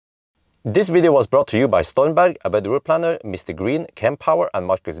This video was brought to you by Stormberg, a route planner, MisterGreen, Kempower and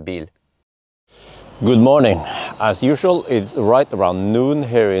Marcus Bil. Good morning. As usual, it's right around noon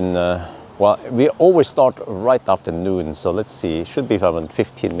here in, well, we always start right after noon. So let's see, it should be around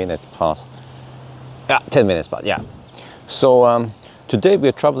 15 minutes past. Yeah, 10 minutes past, yeah. So today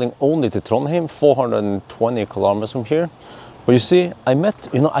we're traveling only to Trondheim, 420 kilometers from here. But you see,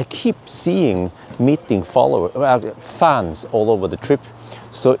 I keep meeting fans all over the trip.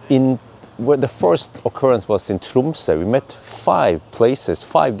 So where the first occurrence was in Tromsø, we met 5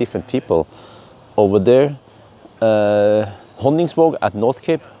 different people over there. Honningsvåg at North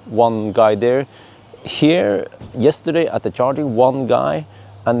Cape, one guy there. Here, yesterday at the charging, one guy.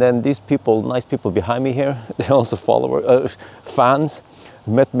 And then these people, nice people behind me here, they're also fans,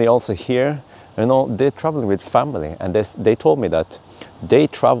 met me also here. You know, they're traveling with family, and they told me that they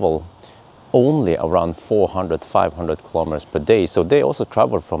travel only around 400, 500 kilometers per day. So they also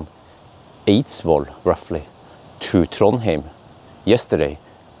traveled from Eidsvoll, roughly, to Trondheim yesterday.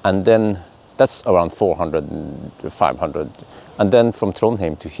 And then that's around 400, 500. And then from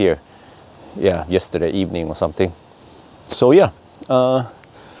Trondheim to here, yeah, yesterday evening or something. So yeah,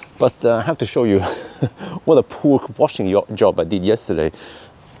 but I have to show you what a poor washing job I did yesterday.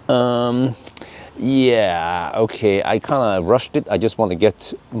 Yeah, okay, I kind of rushed it. I just want to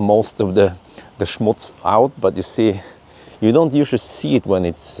get most of the schmutz out, but you see, you don't usually see it when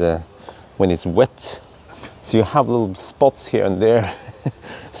it's wet. So you have little spots here and there,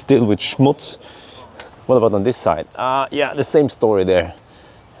 still with schmutz. What about on this side? Yeah, the same story there.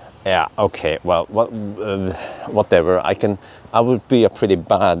 Yeah, okay, well, whatever. I would be a pretty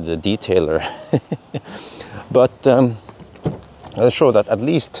bad detailer. But I'll show that at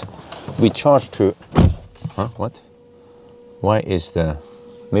least we charge to... Huh, what? Why is the...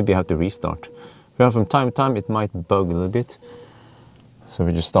 Maybe I have to restart. Well, from time to time it might bug a little bit. So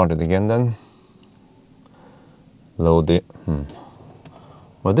we just start it again then. Load it.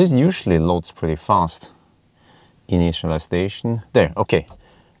 Well, this usually loads pretty fast. Initialization. There, okay.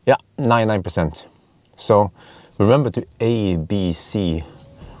 Yeah, 99%. So remember to ABC.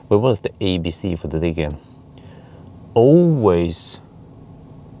 Where was the ABC for the day again? Always.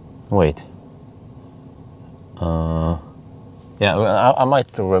 Wait. Yeah, I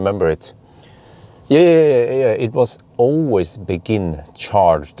might remember it. Yeah. It was always begin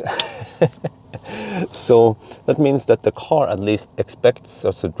charged. So that means that the car at least expects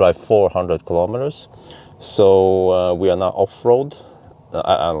us to drive 400 kilometers. So we are now off-road.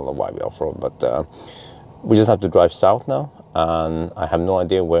 I don't know why we off-road, but we just have to drive south now. And I have no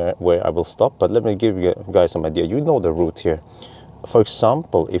idea where I will stop. But let me give you guys some idea. You know the route here. For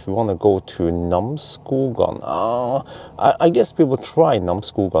example, if we want to go to Namsskogan, I guess we will try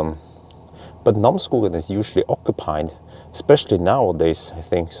Namsskogan. But Namsskogan is usually occupied, especially nowadays, I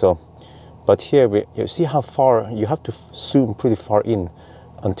think. So, but here, you see how far, you have to zoom pretty far in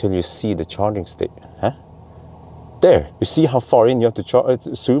until you see the charging station. Huh? There, you see how far in you have to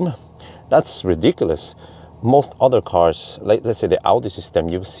zoom? That's ridiculous. Most other cars, like let's say the Audi system,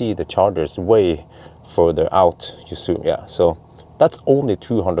 you see the chargers way further out, you zoom, yeah. So that's only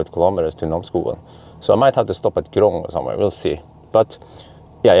 200 kilometers to Namsskogan. So I might have to stop at Grong or somewhere, we'll see. But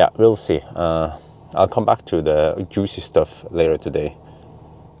yeah, we'll see. I'll come back to the juicy stuff later today.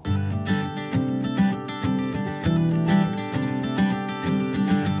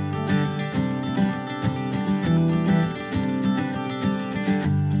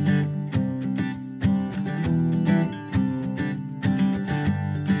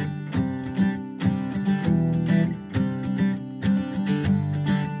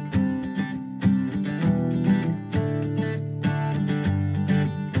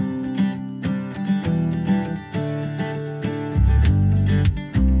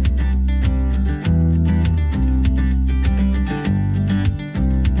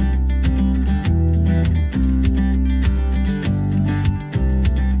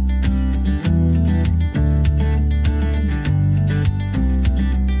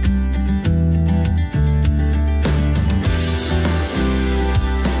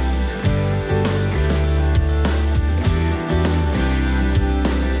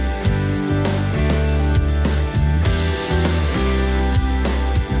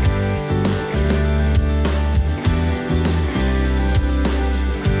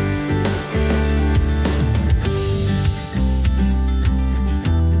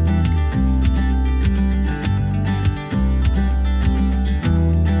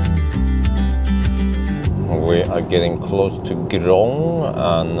 are getting close to Grong,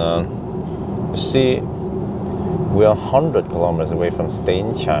 and you see we are 100 kilometers away from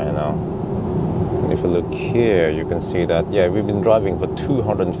Steinkjer now. And if you look here, you can see that, yeah, we've been driving for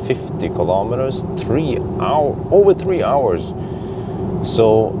 250 kilometers, over 3 hours.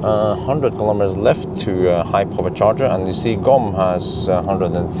 So 100 kilometers left to high power charger, and you see GOM has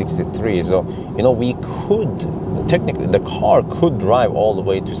 163. So, you know, we could, technically, the car could drive all the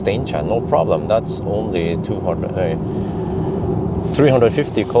way to Steinkjer, no problem. That's only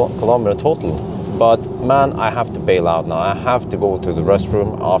 350 kilometer total. But man, I have to bail out now. I have to go to the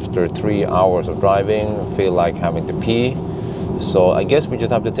restroom after 3 hours of driving, feel like having to pee. So I guess we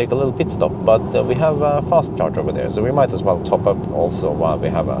just have to take a little pit stop, but we have a fast charge over there, so we might as well top up also while we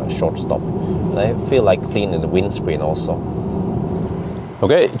have a short stop. And I feel like cleaning the windscreen also.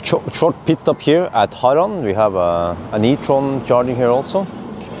 Okay, short pit stop here at Harran. We have an e-tron charging here also.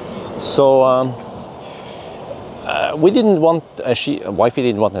 So we didn't want, wifey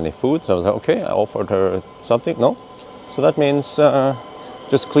didn't want any food, so I was like, okay, I offered her something, no? So that means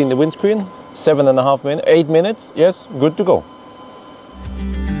just clean the windscreen, 7.5 minutes, 8 minutes, yes, good to go.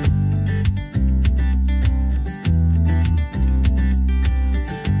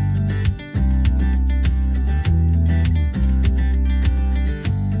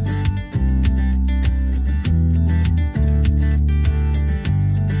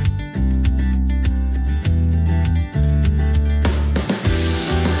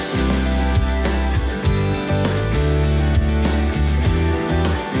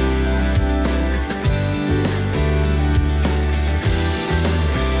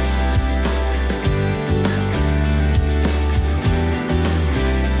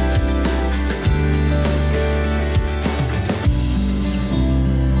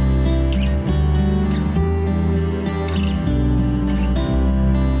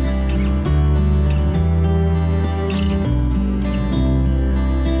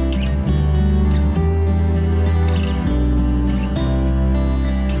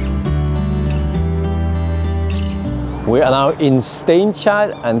 We are now in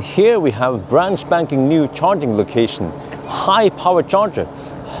Steinkjer, and here we have brand spanking new charging location, high power charger.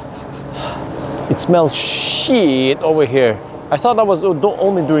 It smells shit over here. I thought that was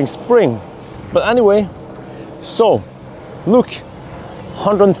only during spring, but anyway. So look,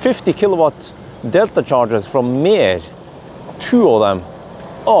 150 kilowatt delta chargers from Mer, 2 of them.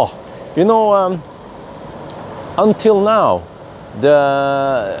 Oh, you know, until now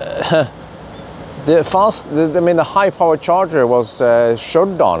the the high power charger was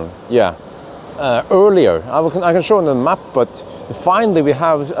Stjørdal, yeah, earlier. I can show on the map, but finally we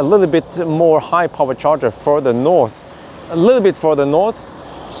have a little bit more high power charger further north, a little bit further north.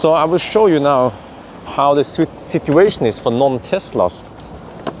 So I will show you now how the situation is for non-Teslas.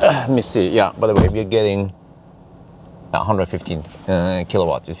 Let me see. Yeah, by the way, we're getting 115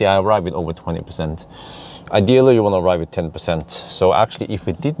 kilowatt. You see, I arrived with over 20%. Ideally, you want to arrive with 10%. So actually, if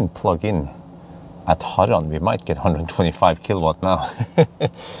we didn't plug in at Harran, we might get 125 kilowatt now.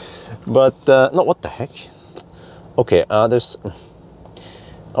 But no, what the heck? Okay, there's.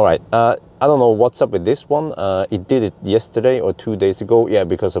 All right, I don't know what's up with this one. It did it yesterday or 2 days ago. Yeah,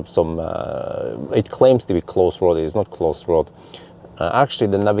 because of some. It claims to be closed road. It is not closed road.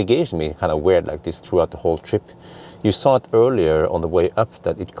 Actually, the navigation made kind of weird like this throughout the whole trip. You saw it earlier on the way up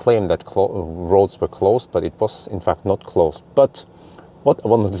that it claimed that roads were closed, but it was in fact not closed. But what I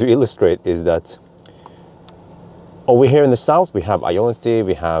wanted to illustrate is that over here in the south we have Ioniq,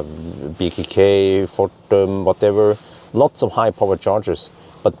 we have BKK, Fortum, whatever, lots of high power chargers.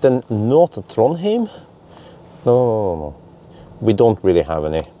 But then north of Trondheim, no, we don't really have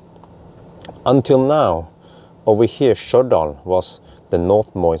any. Until now, over here, Stjørdal was the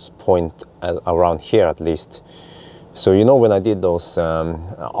northmost point around here at least. So you know when I did those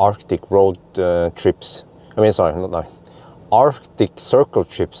Arctic road trips, Arctic circle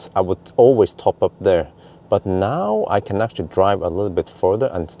trips, I would always top up there. But now I can actually drive a little bit further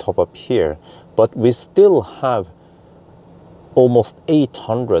and top up here. But we still have almost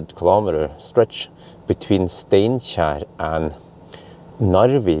 800 kilometer stretch between Steinkjer and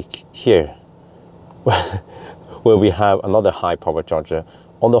Narvik here, where we have another high power charger.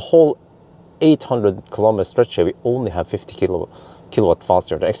 On the whole 800 kilometer stretch here, we only have 50 kilowatt fast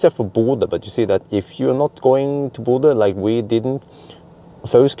charger, except for Bodø. But you see that if you're not going to Bodø like we didn't,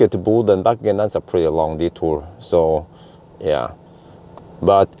 Fauske to Bodø and back again, that's a pretty long detour. So yeah,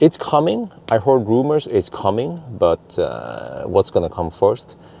 but it's coming. I heard rumors it's coming, but what's gonna come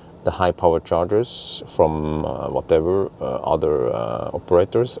first? The high power chargers from whatever other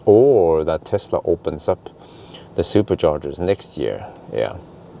operators, or that Tesla opens up the superchargers next year. Yeah,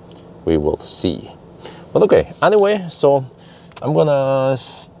 we will see. But okay, anyway, so I'm gonna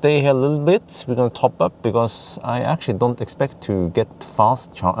stay here a little bit. We're gonna top up because I actually don't expect to get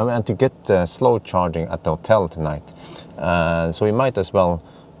slow charging at the hotel tonight. So we might as well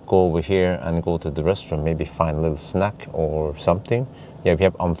go over here and go to the restaurant, maybe find a little snack or something. Yeah, we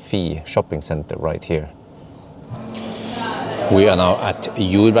have Amphi shopping center right here. We are now at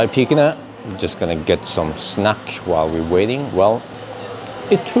Jordbærpikene. Just gonna get some snack while we're waiting. Well,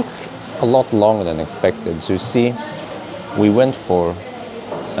 it took a lot longer than expected. So you see, we went for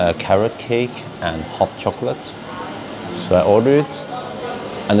carrot cake and hot chocolate. So I ordered it,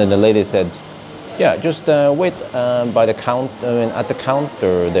 and then the lady said, yeah, just wait by the at the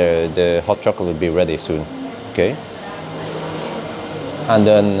counter, the hot chocolate will be ready soon. Okay. And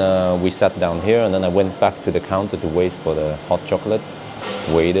then we sat down here, and then I went back to the counter to wait for the hot chocolate.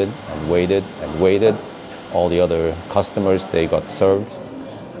 Waited and waited and waited. All the other customers, they got served.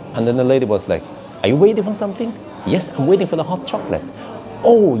 And then the lady was like, are you waiting for something? Yes, I'm waiting for the hot chocolate.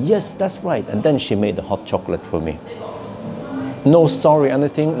 Oh, yes, that's right. And then she made the hot chocolate for me. No sorry,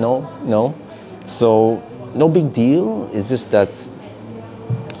 anything, no. So, no big deal. It's just that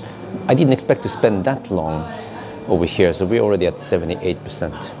I didn't expect to spend that long over here. So we're already at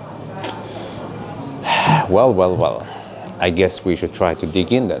 78%. Well. I guess we should try to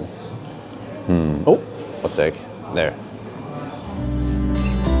dig in then. Oh, what the heck? There.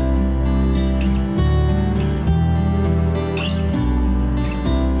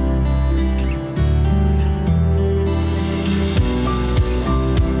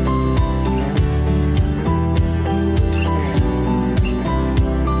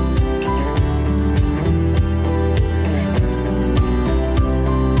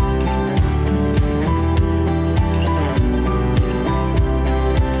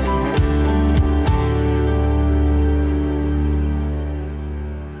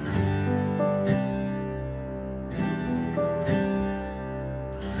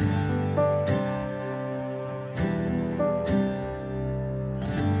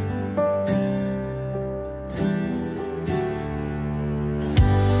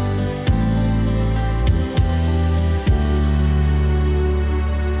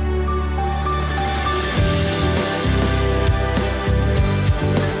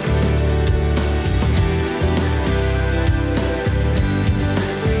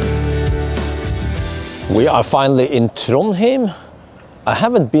 We are finally in Trondheim. I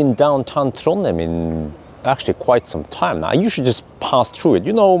haven't been downtown Trondheim in actually quite some time now. I usually just pass through it.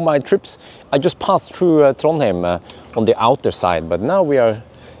 You know, my trips, I just pass through Trondheim on the outer side, but now we are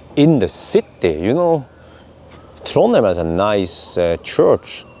in the city. You know, Trondheim has a nice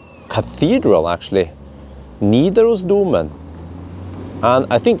church, cathedral actually, Nidarosdomen. And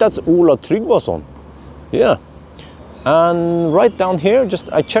I think that's Ola Tryggvason. Yeah. And right down here,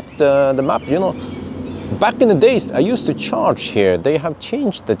 I checked the map, you know. Back in the days, I used to charge here. They have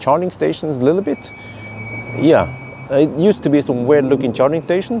changed the charging stations a little bit. Yeah, it used to be some weird looking charging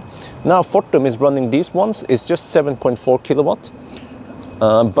station. Now Fortum is running these ones. It's just 7.4 kilowatt.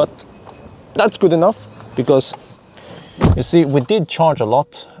 But that's good enough because you see, we did charge a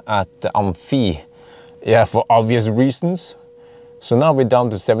lot at Amphi. Yeah, for obvious reasons. So now we're down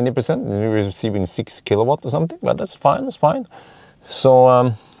to 70%. We're receiving 6 kilowatt or something, but that's fine, that's fine. So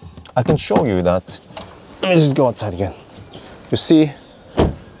I can show you that. Let me just go outside again. You see,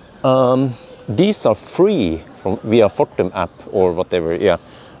 these are free via Fortum app or whatever, yeah.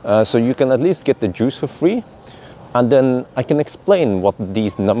 So you can at least get the juice for free. And then I can explain what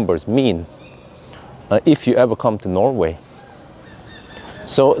these numbers mean if you ever come to Norway.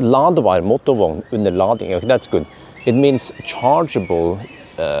 So ladebar motorvogn under lading, okay, that's good. It means chargeable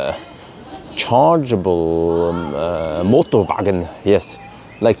motorwagen, yes,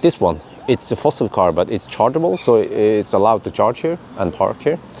 like this one. It's a fossil car, but it's chargeable, so it's allowed to charge here and park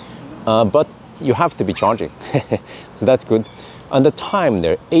here. But you have to be charging, so that's good. And the time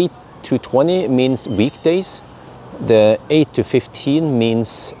there, 8 to 20 means weekdays. The 8 to 15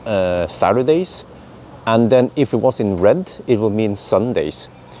 means Saturdays. And then if it was in red, it will mean Sundays.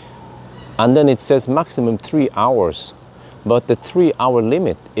 And then it says maximum 3 hours, but the 3 hour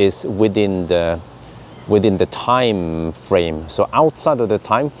limit is within the time frame. So outside of the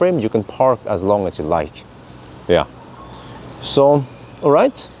time frame, you can park as long as you like. Yeah. So, all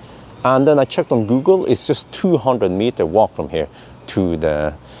right. And then I checked on Google. It's just 200-meter walk from here to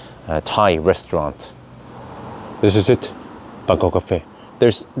the Thai restaurant. This is it, Bangkok Cafe.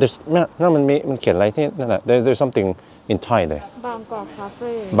 There's something in Thai there. Bangkok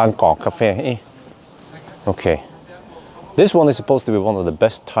Cafe. Bangkok Cafe. Okay. This one is supposed to be one of the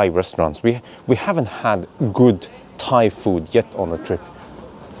best Thai restaurants. We haven't had good Thai food yet on the trip.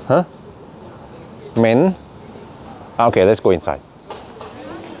 Huh? Men? Okay, let's go inside.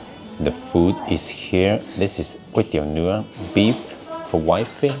 The food is here. This is beef for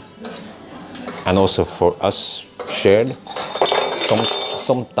wifey, and also for us shared.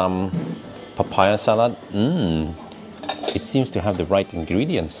 Some papaya salad. It seems to have the right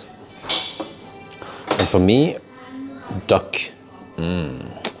ingredients. And for me, duck.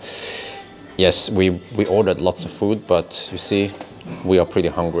 Yes, we ordered lots of food, but you see, we are pretty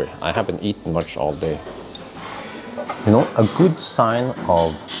hungry. I haven't eaten much all day. You know, a good sign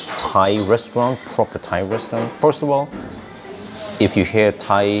of Thai restaurant, proper Thai restaurant. First of all, if you hear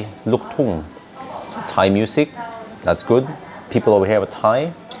Thai luk thung, Thai music, that's good. People over here are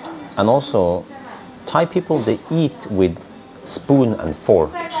Thai. And also, Thai people, they eat with spoon and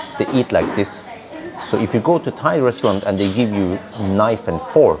fork. They eat like this. So if you go to Thai restaurant and they give you knife and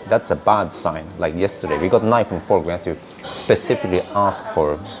fork, that's a bad sign. Like yesterday, we got knife and fork. We had to specifically ask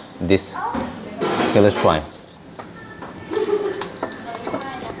for this. Okay, let's try.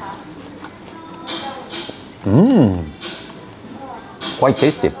 Quite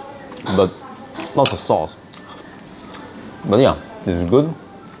tasty, but lots of sauce. But yeah, this is good.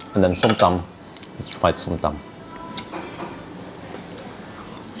 And then som tam. Let's try som tam.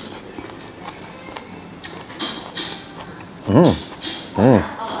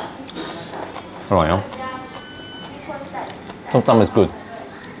 Alright, yeah. Som tam is good.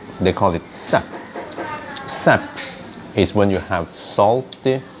 They call it sap. Sap is when you have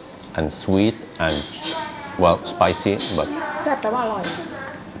salty and sweet and, well, spicy, but...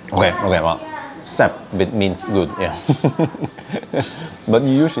 Okay, well, sap means good, yeah. But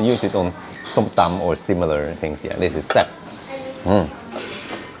you usually use it on som tam or similar things, yeah. This is sap.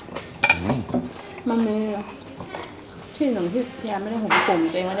 มันมีที่หนึ่งที่ยาไม่ได้หุงปุ่ม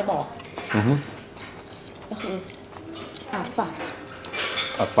ตัวเองไม่ได้บอกก็คืออาจฝัด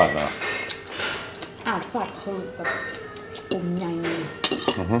อาจฝัดเหรอ อาจฝัดคือแบบปุ่มใหญ่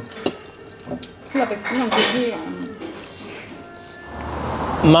เราไปนั่งกินที่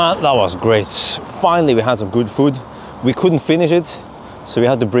Man, that was great. Finally, we had some good food. We couldn't finish it, so we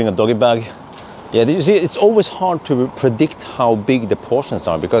had to bring a doggy bag. Yeah, you see, it's always hard to predict how big the portions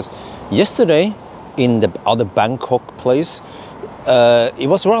are, because yesterday in the other Bangkok place, it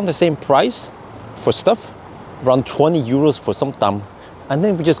was around the same price for stuff, around 20 euros for some tam, and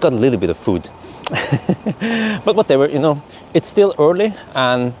then we just got a little bit of food. But whatever, you know, it's still early,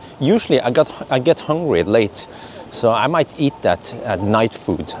 and usually I get hungry late. So I might eat that at night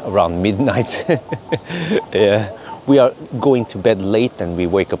food around midnight. Yeah, we are going to bed late and we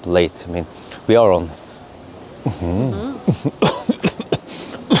wake up late. I mean, we are on.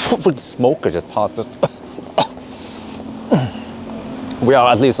 The smoker just passed us. We are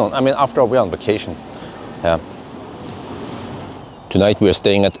at least on. I mean, after all, we are on vacation. Yeah. Tonight we are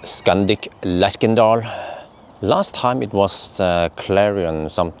staying at Scandic Lerkendal. Last time it was Clarion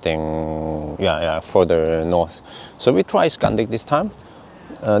something, yeah, further north. So we try Scandic this time.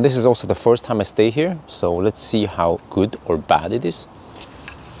 This is also the first time I stay here, so let's see how good or bad it is.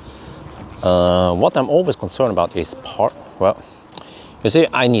 What I'm always concerned about is well, you see,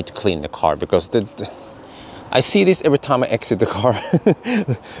 I need to clean the car because I see this every time I exit the car.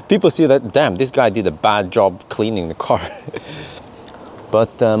 People see that, damn, this guy did a bad job cleaning the car.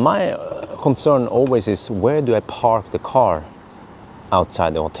 But my concern always is, where do I park the car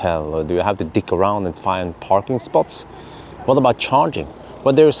outside the hotel, or do I have to dig around and find parking spots? What about charging?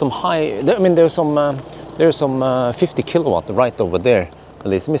 Well, there's some there's some 50 kilowatt right over there. At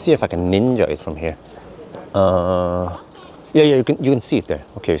least, let me see if I can ninja it from here. Yeah, you can see it there.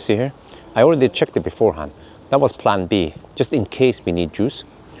 Okay, see here? I already checked it beforehand. That was plan B, just in case we need juice.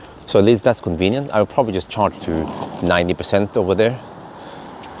 So at least that's convenient. I'll probably just charge to 90% over there.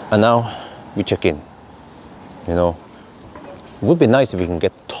 And now we check in. You know, it would be nice if we can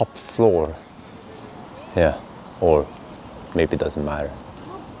get top floor. Yeah, or maybe it doesn't matter.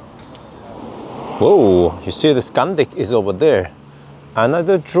 Whoa, you see the Scandic is over there. And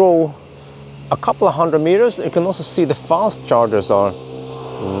I drove a couple of 100 meters. You can also see the fast chargers are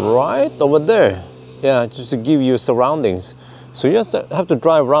right over there. Yeah, just to give you surroundings. So you just have to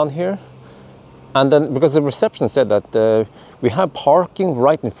drive around here. And then, because the reception said that we have parking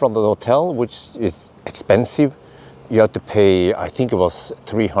right in front of the hotel, which is expensive. You have to pay, I think it was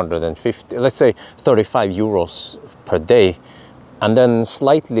 350, let's say 35 euros per day. And then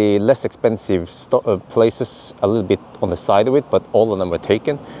slightly less expensive places a little bit on the side of it, but all of them were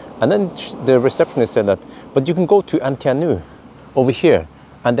taken. And then the receptionist said that, but you can go to Antianu over here,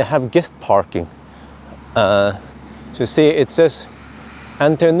 and they have guest parking. So you see, it says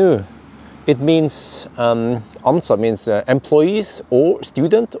Antianu. It means, ANSA means employees or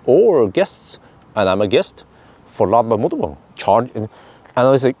student or guests, and I'm a guest, for Ladbar Motorvogn, charge. And I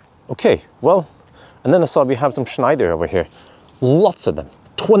was like, okay, well, and then I saw we have some Schneider over here. Lots of them,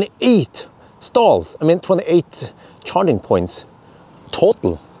 28 stalls. I mean, 28 charging points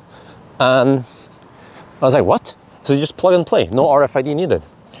total. And I was like, what? So you just plug and play, no RFID needed.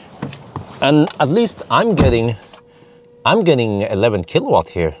 And at least I'm getting 11 kilowatt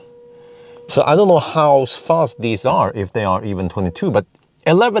here. So I don't know how fast these are, if they are even 22, but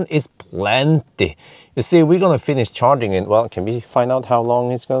 11 is plenty. You see, we're gonna finish charging in, well, can we find out how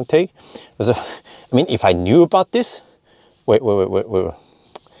long it's gonna take? So, I mean, if I knew about this, wait.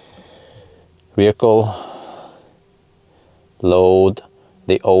 Vehicle, load,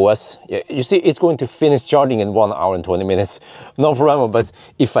 the OS. Yeah, you see, it's going to finish charging in 1 hour and 20 minutes. No problem, but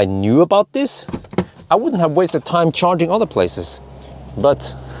if I knew about this, I wouldn't have wasted time charging other places.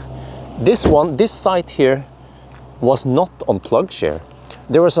 But this site here was not on PlugShare.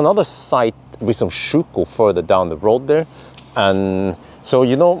 There was another site with some Schuko further down the road there. And so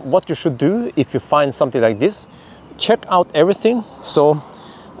you know what you should do if you find something like this? Check out everything. So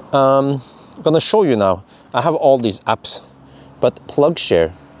I'm gonna show you now. I have all these apps, but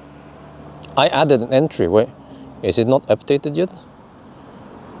PlugShare, I added an entry. Wait, is it not updated yet?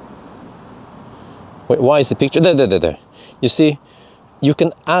 Wait, why is the picture? There. You see, you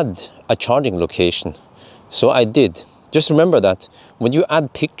can add a charging location. So I did. Just remember that when you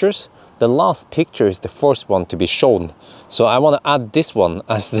add pictures, the last picture is the first one to be shown. So I want to add this one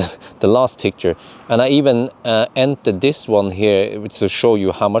as the last picture. And I even entered this one here to show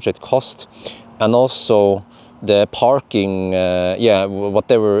you how much it cost. And also the parking, yeah,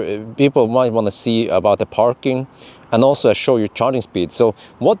 whatever people might want to see about the parking. And also I show you charging speed. So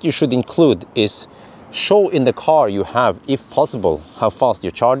what you should include is show in the car you have, if possible, how fast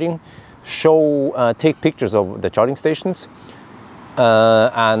you're charging. Show, take pictures of the charging stations.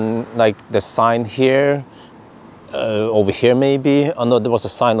 And like the sign here, over here maybe. Oh no, there was a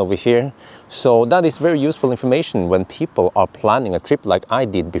sign over here. So that is very useful information when people are planning a trip like I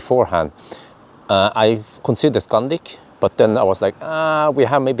did beforehand. I considered Scandic, but then I was like, we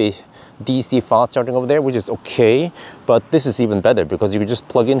have maybe DC fast charging over there, which is okay, but this is even better because you can just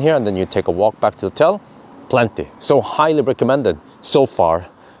plug in here and then you take a walk back to the hotel. Plenty. So highly recommended so far.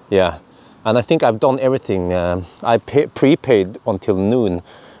 Yeah. And I think I've done everything. I prepaid until noon.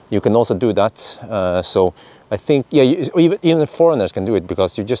 You can also do that. So I think, yeah, even foreigners can do it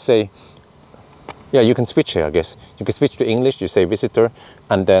because you just say, yeah, you can switch here, I guess. You can switch to English, you say visitor,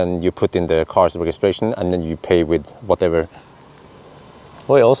 and then you put in the car's registration, and then you pay with whatever.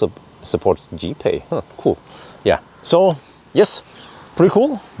 Oh, it also supports GPay. Huh, cool. Yeah. So, yes, pretty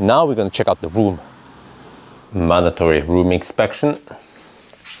cool. Now we're going to check out the room. Mandatory room inspection.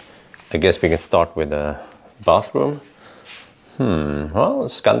 I guess we can start with the bathroom. Well,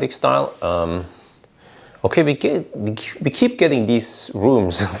 Scandic style. Okay, we keep getting these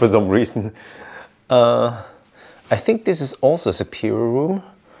rooms for some reason. I think this is also a superior room.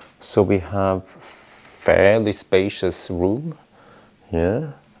 So we have fairly spacious room.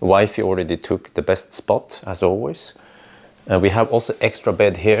 Yeah. Wifey already took the best spot, as always. We have also extra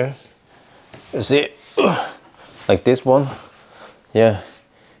bed here. You see, like this one. Yeah.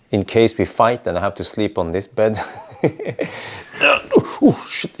 In case we fight and I have to sleep on this bed. Oh,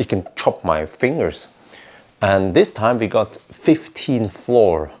 shit, it can chop my fingers. And this time we got 15th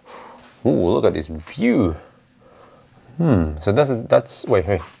floor. Ooh, look at this view. So that's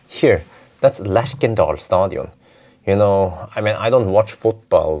wait, here. That's Lerkendal Stadion. You know, I mean, I don't watch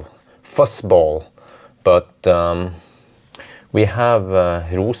football, fussball, but we have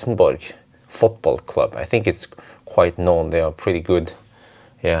Rosenborg Football Club. I think it's quite known. They are pretty good.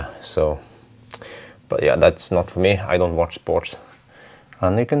 Yeah, so, but yeah, that's not for me. I don't watch sports.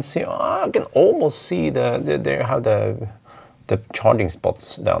 And you can see, I can almost see they have the charging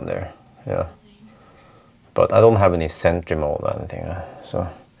spots down there. Yeah, but I don't have any sentry mode or anything. So,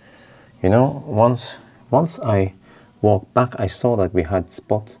 you know, once I walked back, I saw that we had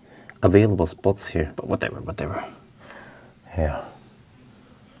available spots here. But whatever. Yeah.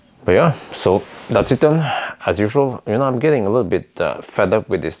 But yeah, so that's it then. As usual, you know, I'm getting a little bit fed up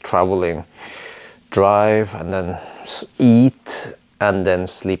with this traveling, drive and then eat and then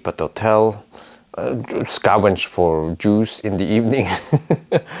sleep at the hotel, scavenge for juice in the evening.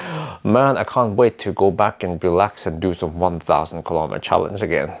 Man, I can't wait to go back and relax and do some 1,000 kilometer challenge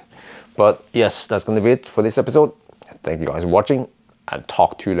again. But yes, that's gonna be it for this episode. Thank you guys for watching and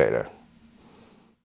talk to you later.